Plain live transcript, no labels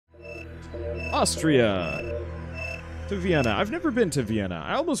Austria! To Vienna. I've never been to Vienna.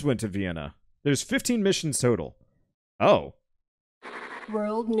 I almost went to Vienna. There's 15 missions total. Oh.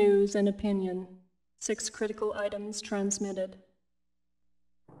 World news and opinion. 6 critical items transmitted.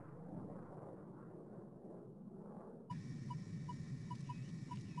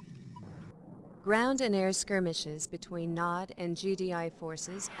 Ground and air skirmishes between NOD and GDI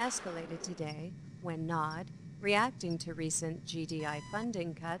forces escalated today when NOD, reacting to recent GDI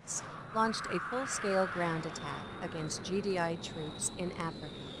funding cuts, launched a full-scale ground attack against GDI troops in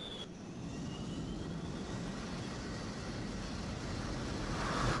Africa.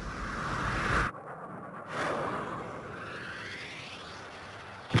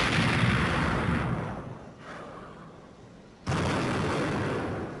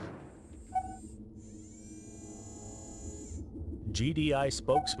 GDI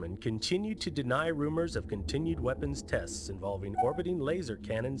spokesman continued to deny rumors of continued weapons tests involving orbiting laser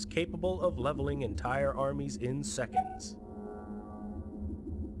cannons capable of leveling entire armies in seconds.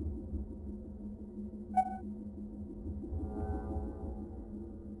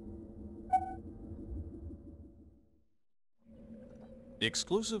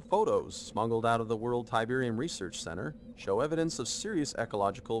 Exclusive photos smuggled out of the World Tiberium Research Center show evidence of serious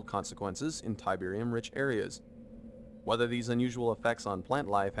ecological consequences in Tiberium-rich areas. Whether these unusual effects on plant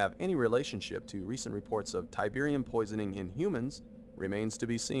life have any relationship to recent reports of Tiberium poisoning in humans remains to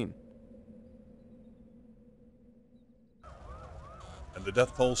be seen. And the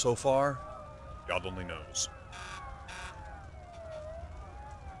death toll so far? God only knows.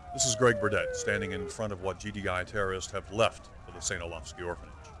 This is Greg Burdett, standing in front of what GDI terrorists have left for the St. Olafsky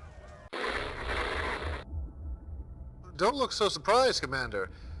orphanage. Don't look so surprised,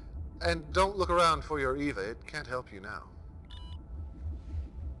 Commander. And don't look around for your Eva. It can't help you now.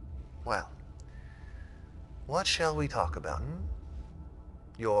 Well, what shall we talk about,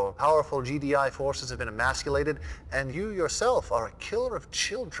 Your powerful GDI forces have been emasculated, and you yourself are a killer of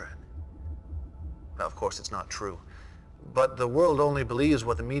children. Now, of course, it's not true. But the world only believes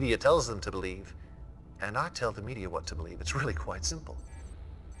what the media tells them to believe. And I tell the media what to believe. It's really quite simple.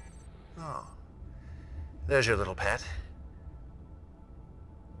 Oh, there's your little pet.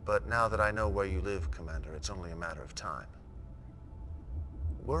 But now that I know where you live, Commander, it's only a matter of time.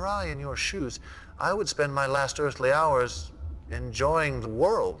 Were I in your shoes, I would spend my last earthly hours enjoying the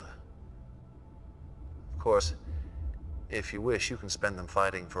world. Of course, if you wish, you can spend them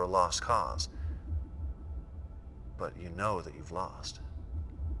fighting for a lost cause. But you know that you've lost.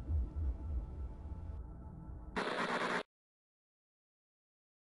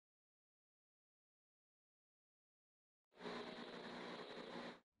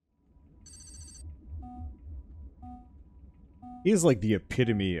 He's like the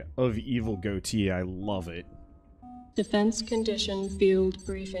epitome of evil goatee. I love it. Defense condition field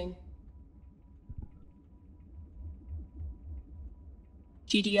briefing.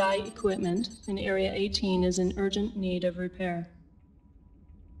 GDI equipment in Area 18 is in urgent need of repair.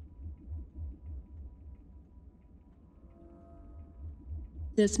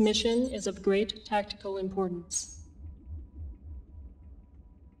 This mission is of great tactical importance.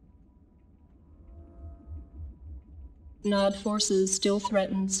 NOD forces still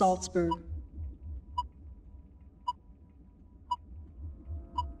threaten Salzburg.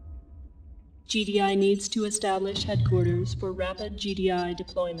 GDI needs to establish headquarters for rapid GDI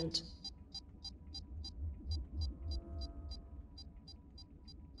deployment.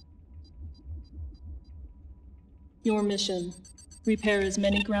 Your mission: repair as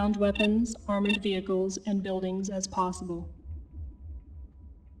many ground weapons, armored vehicles, and buildings as possible.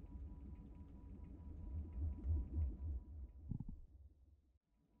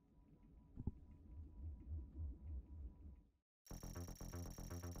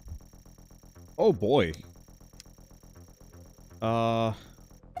 Oh boy.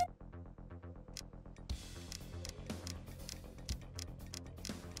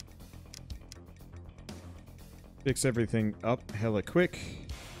 Fix everything up hella quick.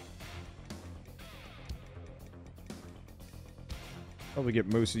 Probably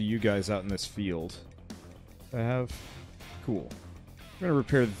get most of you guys out in this field. I have. Cool. I'm gonna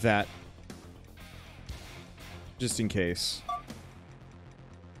repair that. Just in case.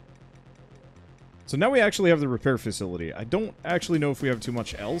 So now we actually have the repair facility. I don't actually know if we have too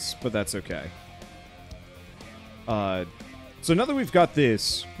much else, but that's okay. So now that we've got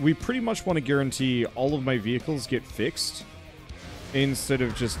this, we pretty much want to guarantee all of my vehicles get fixed instead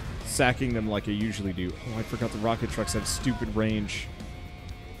of just sacking them like I usually do. Oh, I forgot the rocket trucks have stupid range.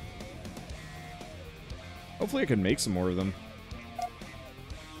 Hopefully I can make some more of them.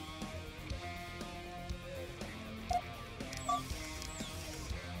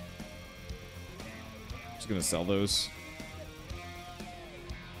 gonna sell those.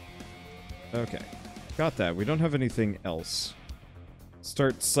 Okay. Got that. We don't have anything else.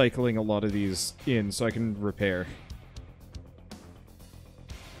 Start cycling a lot of these in so I can repair.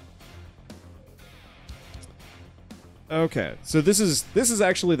 Okay, so this is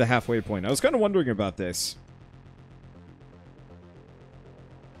actually the halfway point. I was kind of wondering about this.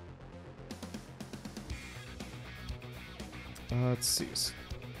 Let's see.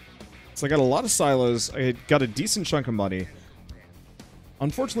 So I got a lot of silos. I got a decent chunk of money.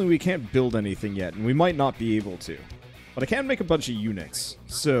 Unfortunately, we can't build anything yet, and we might not be able to. But I can make a bunch of units,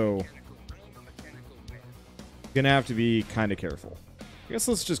 so gonna have to be kind of careful. I guess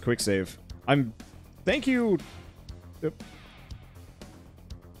let's just quick save. Thank you. Nope.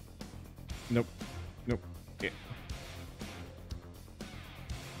 Nope. Nope. Yeah.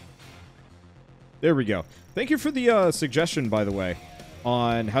 There we go. Thank you for the suggestion, by the way,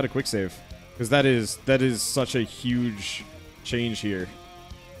 on how to quick save, because that is such a huge change here.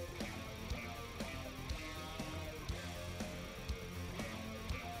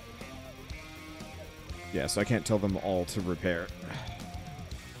 Yeah, so I can't tell them all to repair.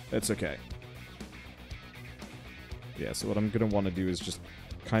 That's okay. Yeah, so what I'm going to want to do is just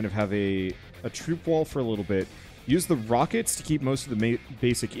kind of have a troop wall for a little bit. Use the rockets to keep most of the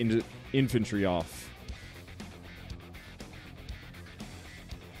basic infantry off.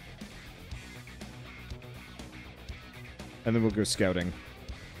 And then we'll go scouting.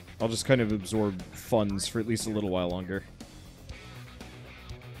 I'll just kind of absorb funds for at least a little while longer.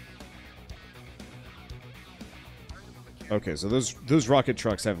 Okay, so those rocket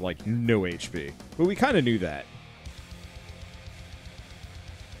trucks have, like, no HP. But we kind of knew that.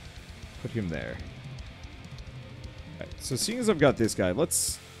 Put him there. Alright, so seeing as I've got this guy,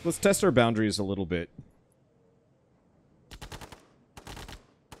 let's test our boundaries a little bit.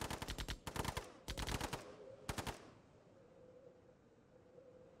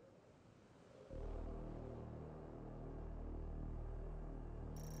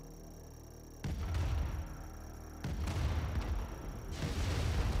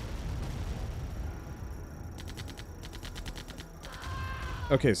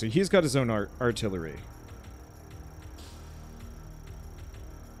 Okay, so he's got his own artillery.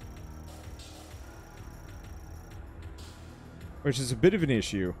 Which is a bit of an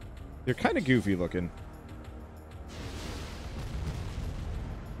issue. They're kind of goofy looking.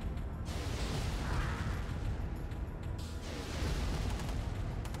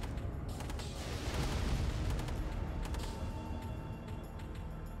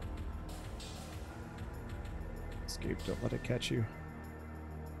 Escape, don't let it catch you.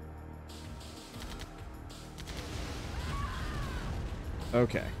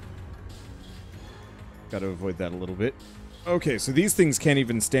 Okay. Got to avoid that a little bit. Okay, so these things can't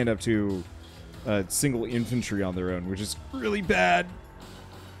even stand up to single infantry on their own, which is really bad.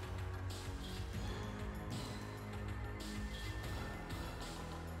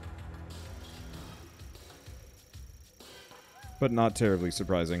 But not terribly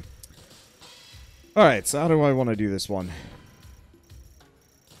surprising. Alright, so how do I want to do this one?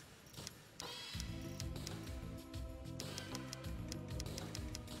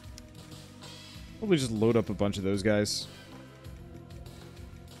 Probably just load up a bunch of those guys.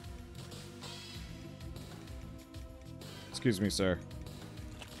 Excuse me, sir.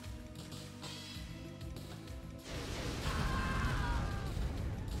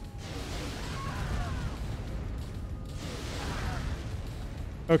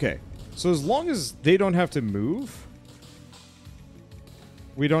 Okay, so as long as they don't have to move,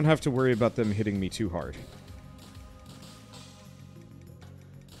 we don't have to worry about them hitting me too hard.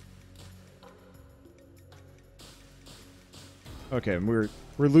 Okay, we're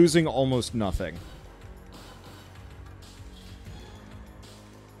losing almost nothing.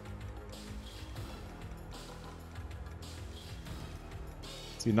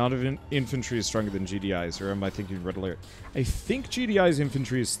 See, not even infantry is stronger than GDI's, or am I thinking red alert? I think GDI's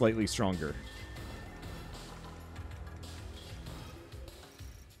infantry is slightly stronger.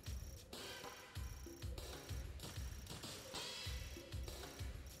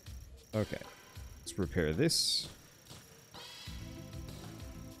 Okay, let's repair this.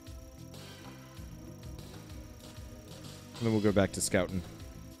 And then we'll go back to scouting.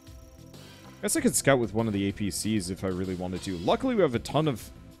 I guess I could scout with one of the APCs if I really wanted to. Luckily, we have a ton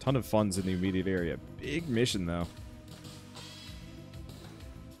of funds in the immediate area. Big mission, though.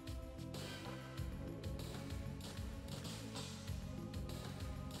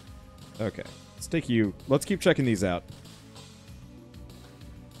 Okay, let's take you. Let's keep checking these out.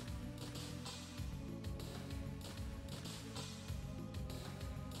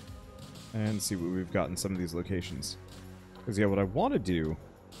 And see what we've got in some of these locations. Because, yeah, what I want to do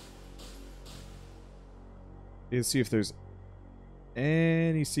is see if there's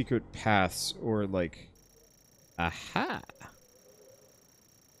any secret paths or, like... Aha!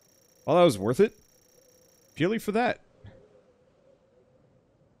 Well, that was worth it. Purely for that.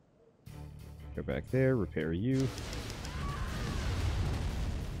 Go back there, repair you.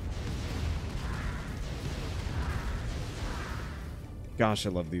 Gosh, I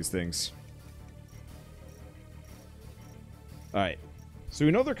love these things. Alright. So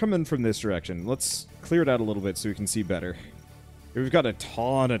we know they're coming from this direction. Let's clear it out a little bit so we can see better. We've got a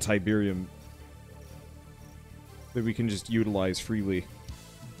ton of Tiberium that we can just utilize freely.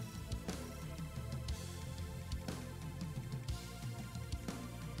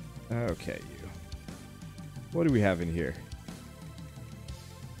 Okay, you. What do we have in here?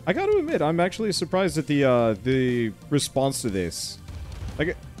 I gotta admit, I'm actually surprised at the response to this.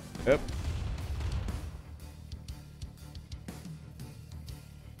 Like, yep.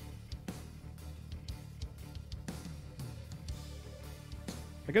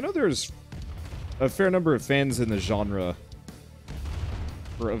 Like, I know there's a fair number of fans in the genre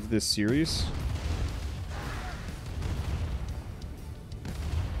of this series.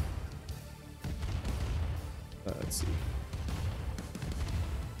 Let's see.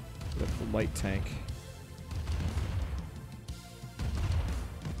 That's the light tank.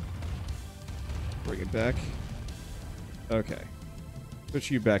 Bring it back. Okay.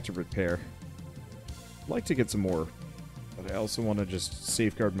 Switch you back to repair. I'd like to get some more, but I also want to just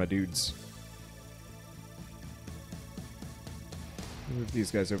safeguard my dudes. Move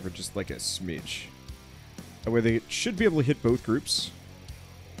these guys over just like a smidge. That way they should be able to hit both groups.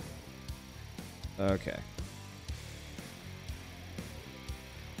 Okay.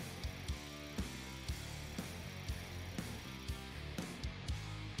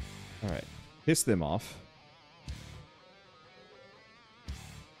 Alright. Piss them off.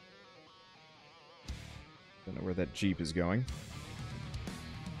 Don't know where that Jeep is going.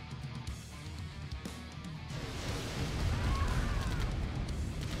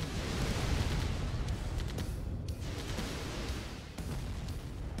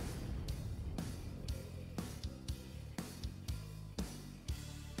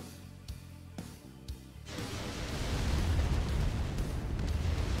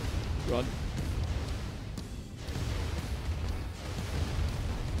 Run.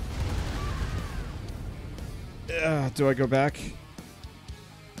 Do I go back?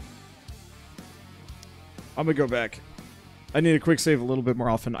 I'm gonna go back. I need a quick save a little bit more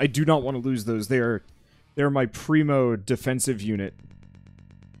often. I do not want to lose those. They're my primo defensive unit.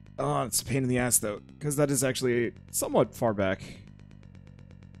 Oh, it's a pain in the ass though, because that is actually somewhat far back.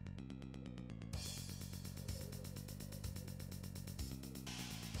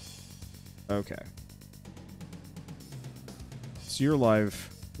 Okay. So you're alive.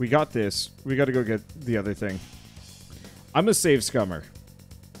 We got this. We got to go get the other thing. I'm a save scummer.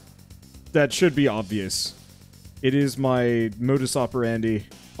 That should be obvious. It is my modus operandi.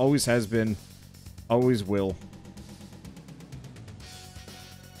 Always has been. Always will.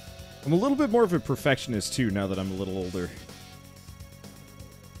 I'm a little bit more of a perfectionist too now that I'm a little older.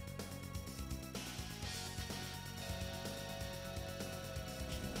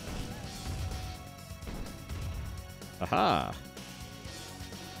 Aha!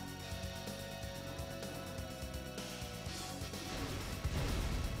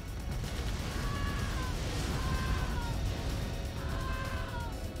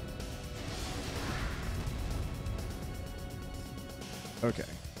 Okay.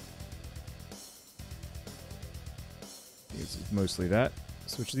 It's mostly that.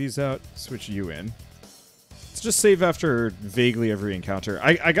 Switch these out, switch you in. Let's just save after vaguely every encounter.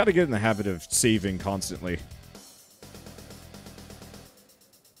 I gotta get in the habit of saving constantly.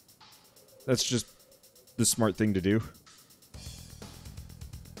 That's just the smart thing to do.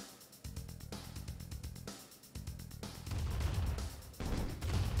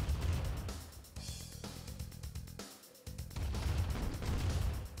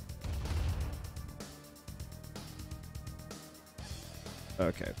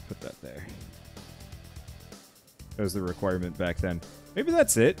 Okay, put that there. That was the requirement back then. Maybe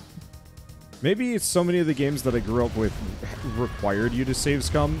that's it. Maybe so many of the games that I grew up with required you to save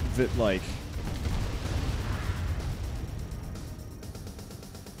scum that, like...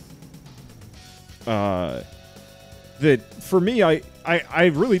 that, for me, I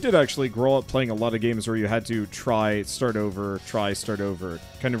really did actually grow up playing a lot of games where you had to try, start over,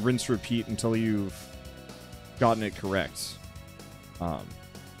 kind of rinse, repeat until you've gotten it correct.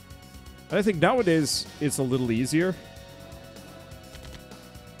 I think nowadays it's a little easier.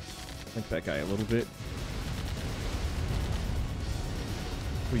 Flank that guy a little bit.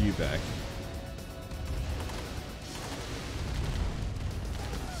 Pull you back.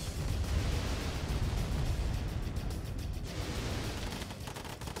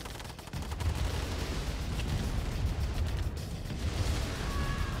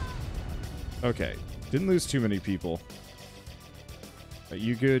 Okay. Didn't lose too many people. Are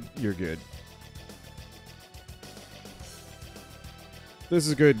you good? You're good. This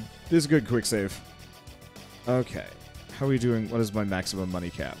is good. This is good quick save. Okay. How are we doing? What is my maximum money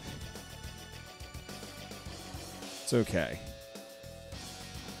cap? It's okay.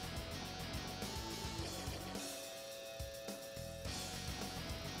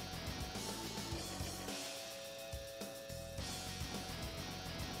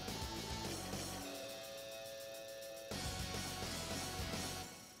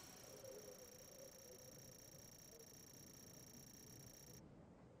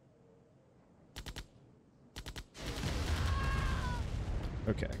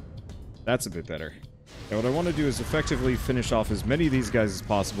 Okay. That's a bit better. Now what I want to do is effectively finish off as many of these guys as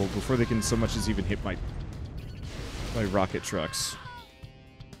possible before they can so much as even hit my rocket trucks.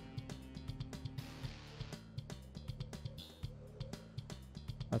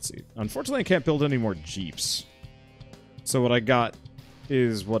 Let's see. Unfortunately, I can't build any more Jeeps. So what I got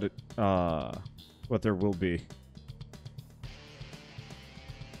is what there will be.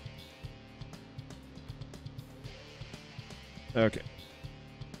 Okay.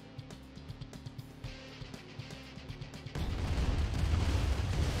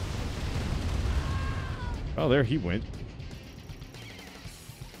 Oh, there he went. I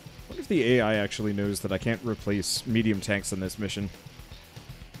wonder if the AI actually knows that I can't replace medium tanks on this mission.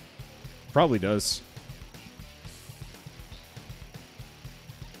 Probably does.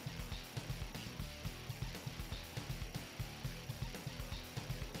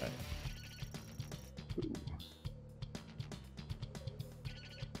 Okay. Ooh.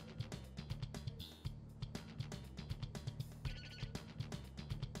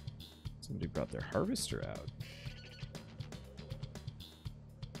 Somebody brought their harvester out.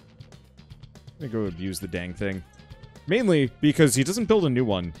 I'm gonna go abuse the dang thing. Mainly because he doesn't build a new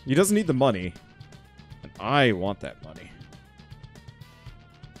one. He doesn't need the money. And I want that money.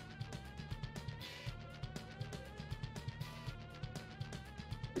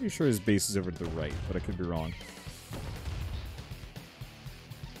 Pretty sure his base is over to the right, but I could be wrong.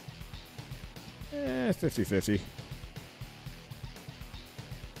 50-50.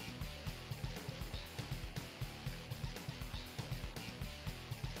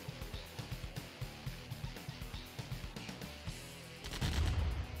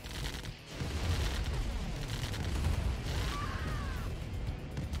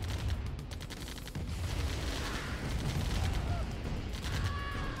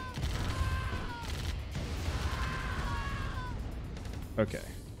 Okay.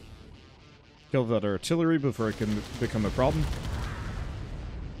 Kill that artillery before it can become a problem.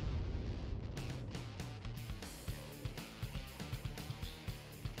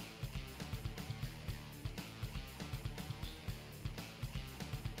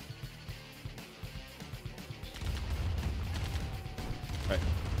 Alright.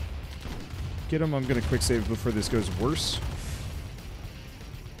 Get him. I'm gonna quick save before this goes worse.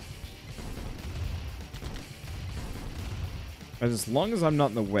 As long as I'm not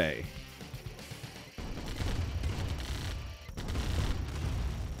in the way.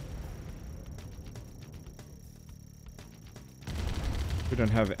 We don't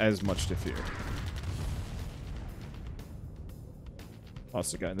have as much to fear.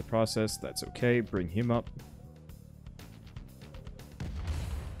 Lost a guy in the process. That's okay. Bring him up.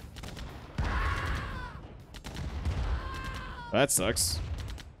 That sucks.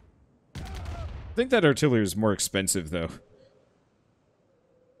 I think that artillery is more expensive, though.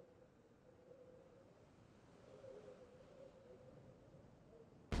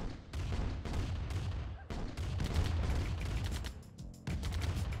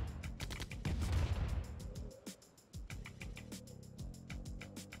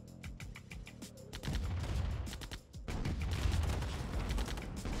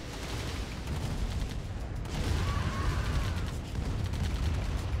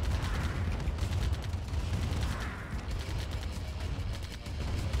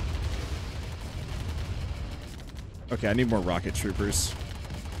 Okay, I need more rocket troopers.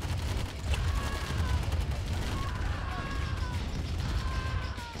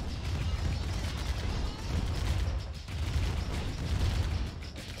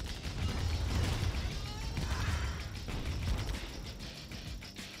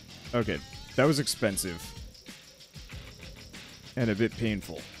 Okay, that was expensive. And a bit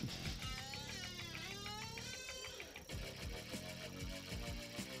painful.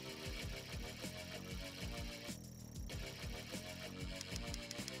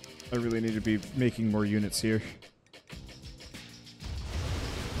 I really need to be making more units here.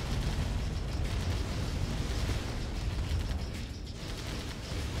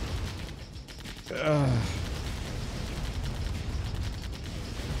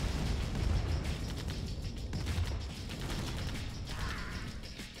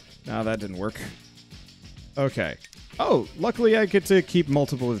 No, that didn't work. Okay. Oh, luckily I get to keep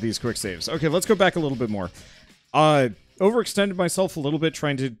multiple of these quick saves. Okay, let's go back a little bit more. Overextended myself a little bit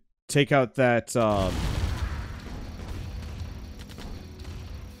trying to take out that,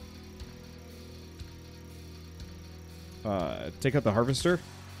 take out the harvester.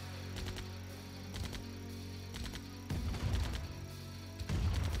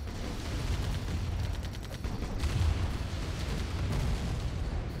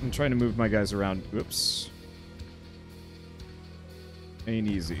 I'm trying to move my guys around. Oops. Ain't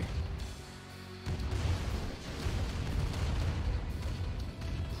easy.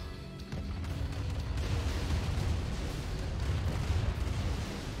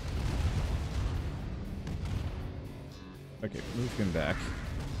 Okay, move him back.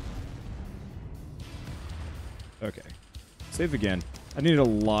 Okay. Save again. I need a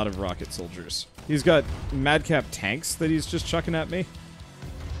lot of rocket soldiers. He's got madcap tanks that he's just chucking at me.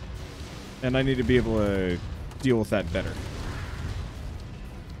 And I need to be able to deal with that better.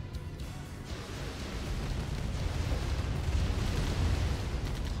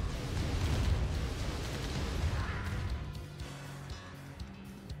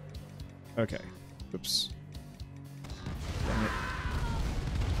 Okay. Oops. Dang it.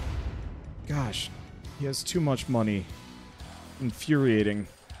 Gosh. He has too much money. Infuriating.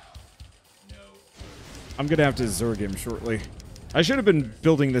 I'm gonna have to Zerg him shortly. I should have been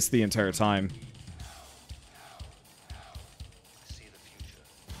building this the entire time.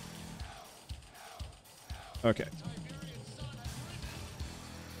 Okay.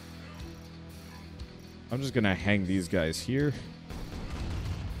 I'm just gonna hang these guys here.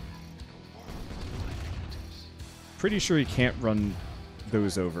 Pretty sure he can't run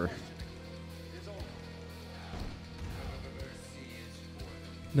those over.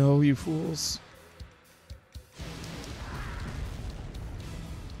 No, you fools.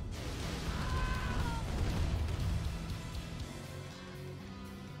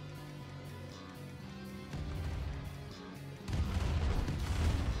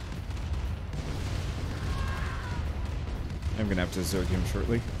 I'm gonna have to Zerg him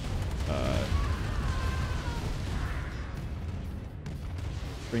shortly.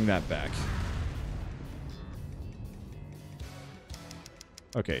 Bring that back.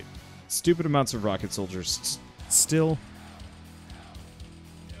 Okay. Stupid amounts of rocket soldiers still.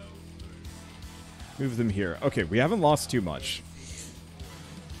 Move them here. Okay, we haven't lost too much.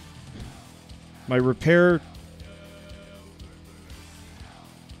 My repair...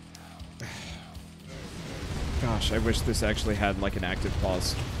 Gosh, I wish this actually had, like, an active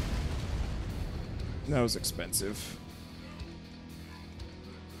pause. That was expensive.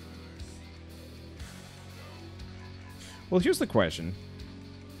 Well, here's the question.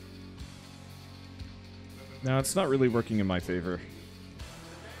 No, it's not really working in my favor.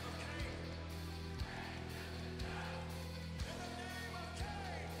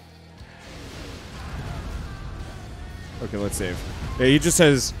 Okay, let's save. Yeah, he just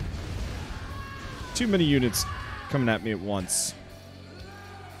has too many units coming at me at once.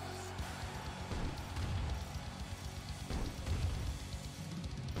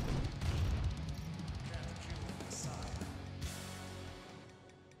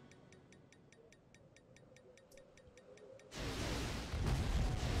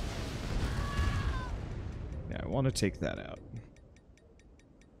 Yeah, I want to take that out.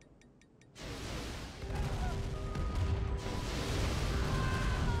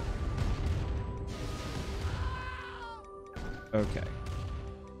 Okay.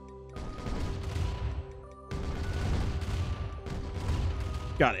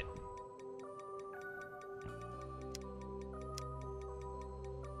 Got it.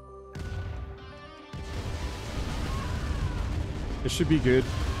 This should be good.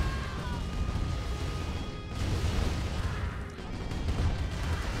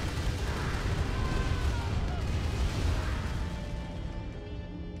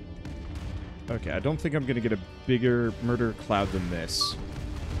 Okay, I don't think I'm going to get a bigger murder cloud than this.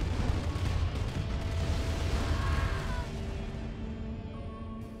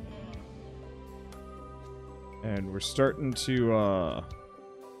 And we're starting to,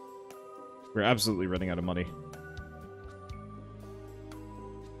 we're absolutely running out of money.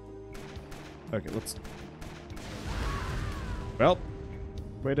 Okay, let's... Well,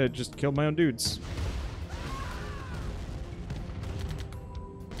 way to just kill my own dudes.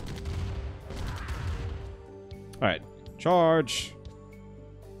 Alright. Charge.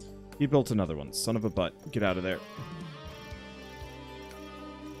 He built another one. Son of a butt. Get out of there.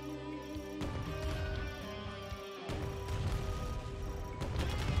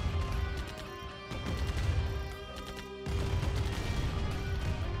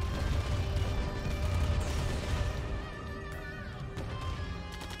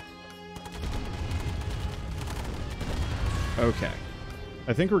 Okay.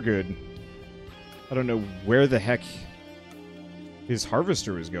 I think we're good. I don't know where the heck his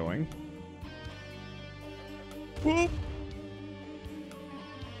harvester is going. Whoop.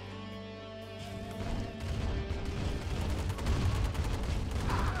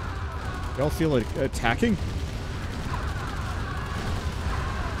 Y'all feel like attacking?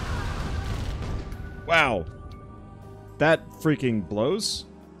 Wow. That freaking blows.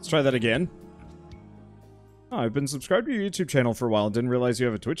 Let's try that again. Oh, I've been subscribed to your YouTube channel for a while and didn't realize you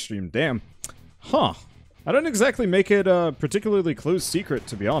have a Twitch stream. Damn. Huh. I don't exactly make it a particularly closed secret,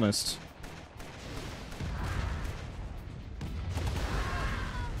 to be honest.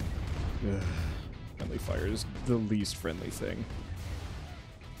 Ugh. Friendly fire is the least friendly thing.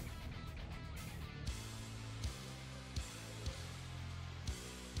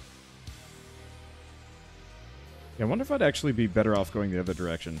 Yeah, I wonder if I'd actually be better off going the other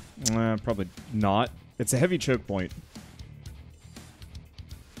direction. Probably not. It's a heavy choke point.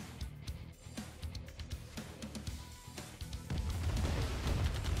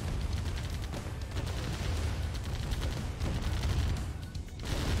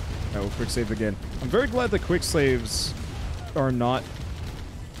 Oh, quick save again. I'm very glad that quick saves are not...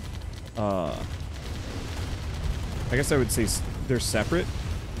 I guess I would say they're separate.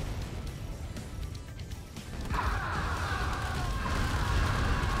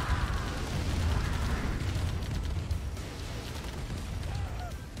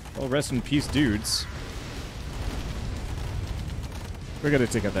 Well, rest in peace, dudes. We gotta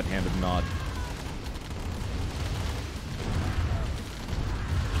take out that hand of Nod.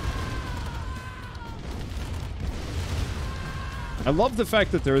 I love the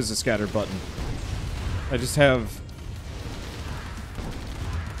fact that there is a scatter button. I just have...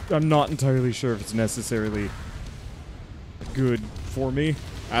 I'm not entirely sure if it's necessarily good for me.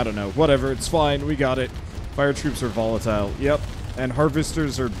 I don't know. Whatever, it's fine. We got it. Fire troops are volatile. Yep. And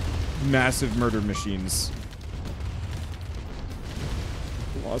harvesters are massive murder machines.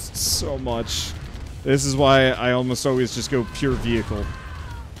 Lost so much. This is why I almost always just go pure vehicle.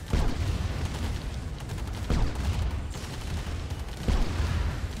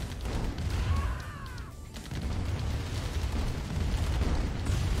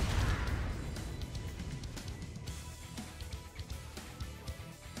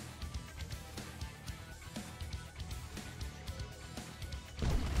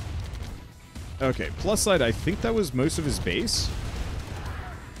 Okay, plus side, I think that was most of his base.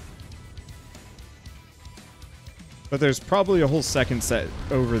 But there's probably a whole second set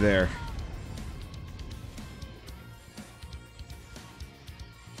over there.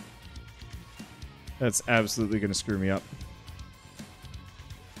 That's absolutely going to screw me up.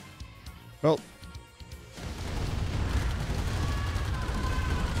 Well.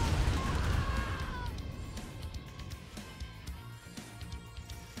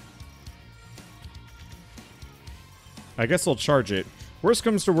 I guess I'll charge it. Worst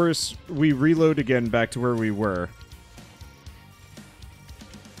comes to worst, we reload again back to where we were.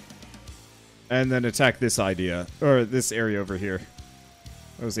 And then attack this idea. Or this area over here.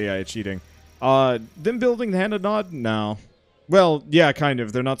 That was AI cheating. Them building the Hand of Nod? No. Well, yeah, kind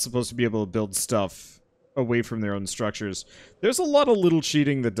of. They're not supposed to be able to build stuff away from their own structures. There's a lot of little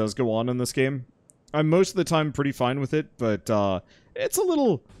cheating that does go on in this game. I'm most of the time pretty fine with it, but it's a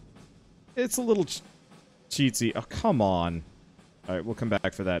little cheatsy. Oh, come on. All right, we'll come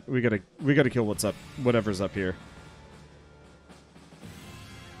back for that. We gotta kill whatever's up here.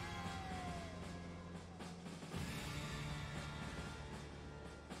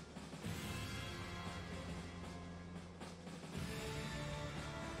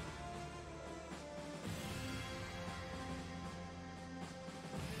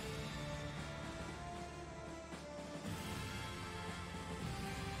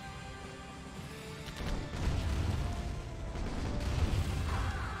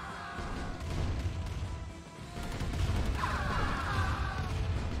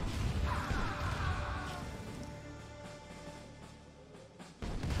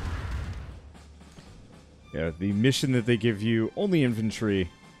 Yeah, the mission that they give you, only infantry.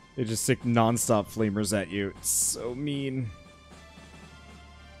 They just stick non-stop flamers at you. It's so mean.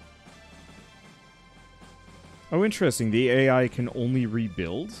 Oh, interesting. The AI can only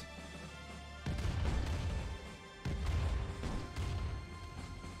rebuild?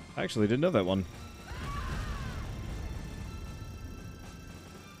 I actually didn't know that one.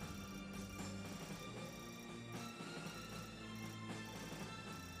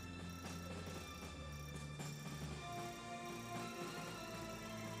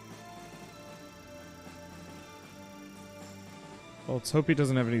 Well, let's hope he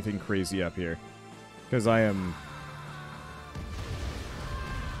doesn't have anything crazy up here. Because I am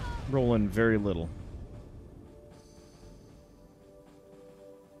rolling very little.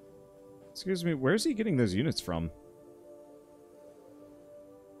 Excuse me, where's he getting those units from?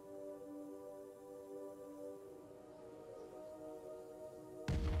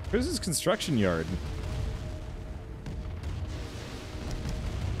 Where's his construction yard?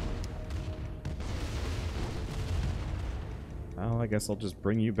 Well, I guess I'll just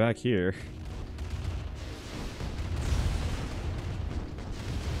bring you back here.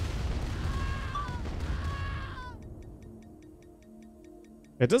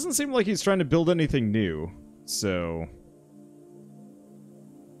 It doesn't seem like he's trying to build anything new, so...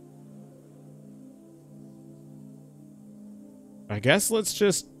 I guess let's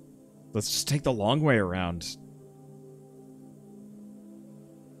just take the long way around.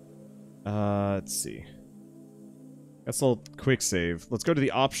 Let's see. Guess I'll quick save. Let's go to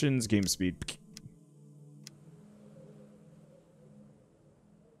the options, game speed.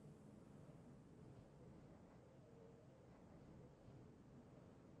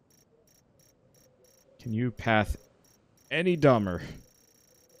 Can you path any dumber?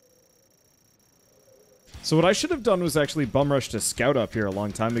 So what I should have done was actually bum rushed a scout up here a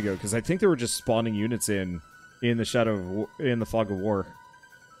long time ago, because I think they were just spawning units in the shadow of war, in the fog of war.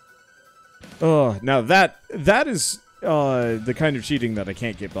 Oh, now that is the kind of cheating that I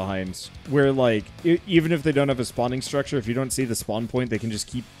can't get behind. Where like even if they don't have a spawning structure, if you don't see the spawn point, they can just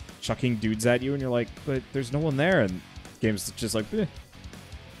keep chucking dudes at you, and you're like, but there's no one there, and the game's just like, eh.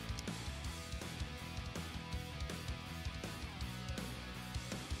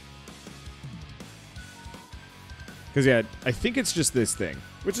 Because, yeah, I think it's just this thing,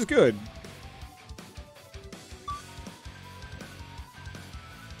 which is good.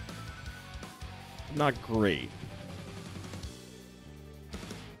 Not great.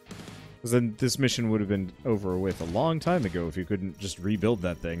 Because then this mission would have been over with a long time ago if you couldn't just rebuild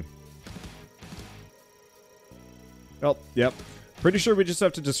that thing. Well, yep. Pretty sure we just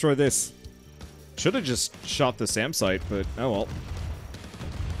have to destroy this. Should have just shot the SAM site, but oh well.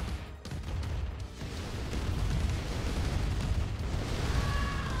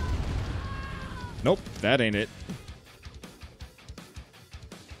 Nope, that ain't it.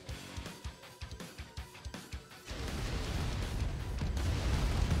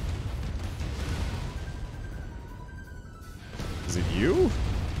 Is it you?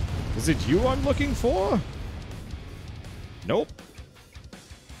 Is it you I'm looking for? Nope.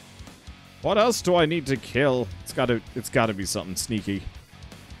 What else do I need to kill? It's gotta be something sneaky.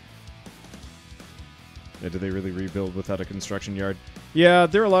 Yeah, do they really rebuild without a construction yard? Yeah,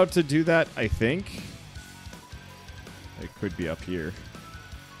 they're allowed to do that, I think. It could be up here.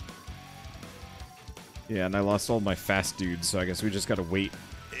 Yeah, and I lost all my fast dudes, so I guess we just gotta wait.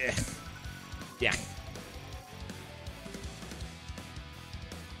 Yeah.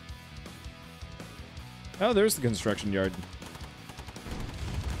 Oh, there's the construction yard.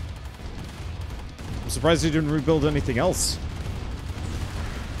 I'm surprised he didn't rebuild anything else.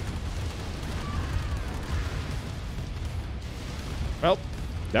 Well,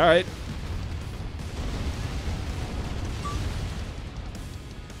 alright.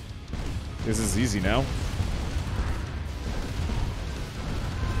 This is easy now.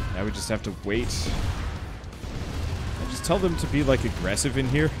 Now we just have to wait. I just tell them to be, like, aggressive in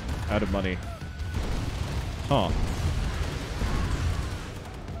here. Out of money. Huh.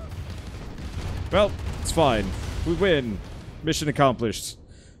 Well, it's fine. We win. Mission accomplished.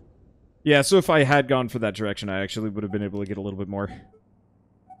 Yeah, so if I had gone for that direction, I actually would have been able to get a little bit more.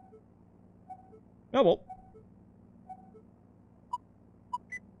 Oh, well.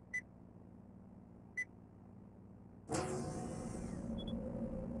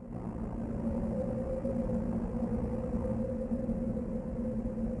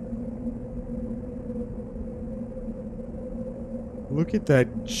 Look at that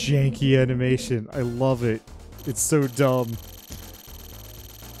janky animation. I love it. It's so dumb.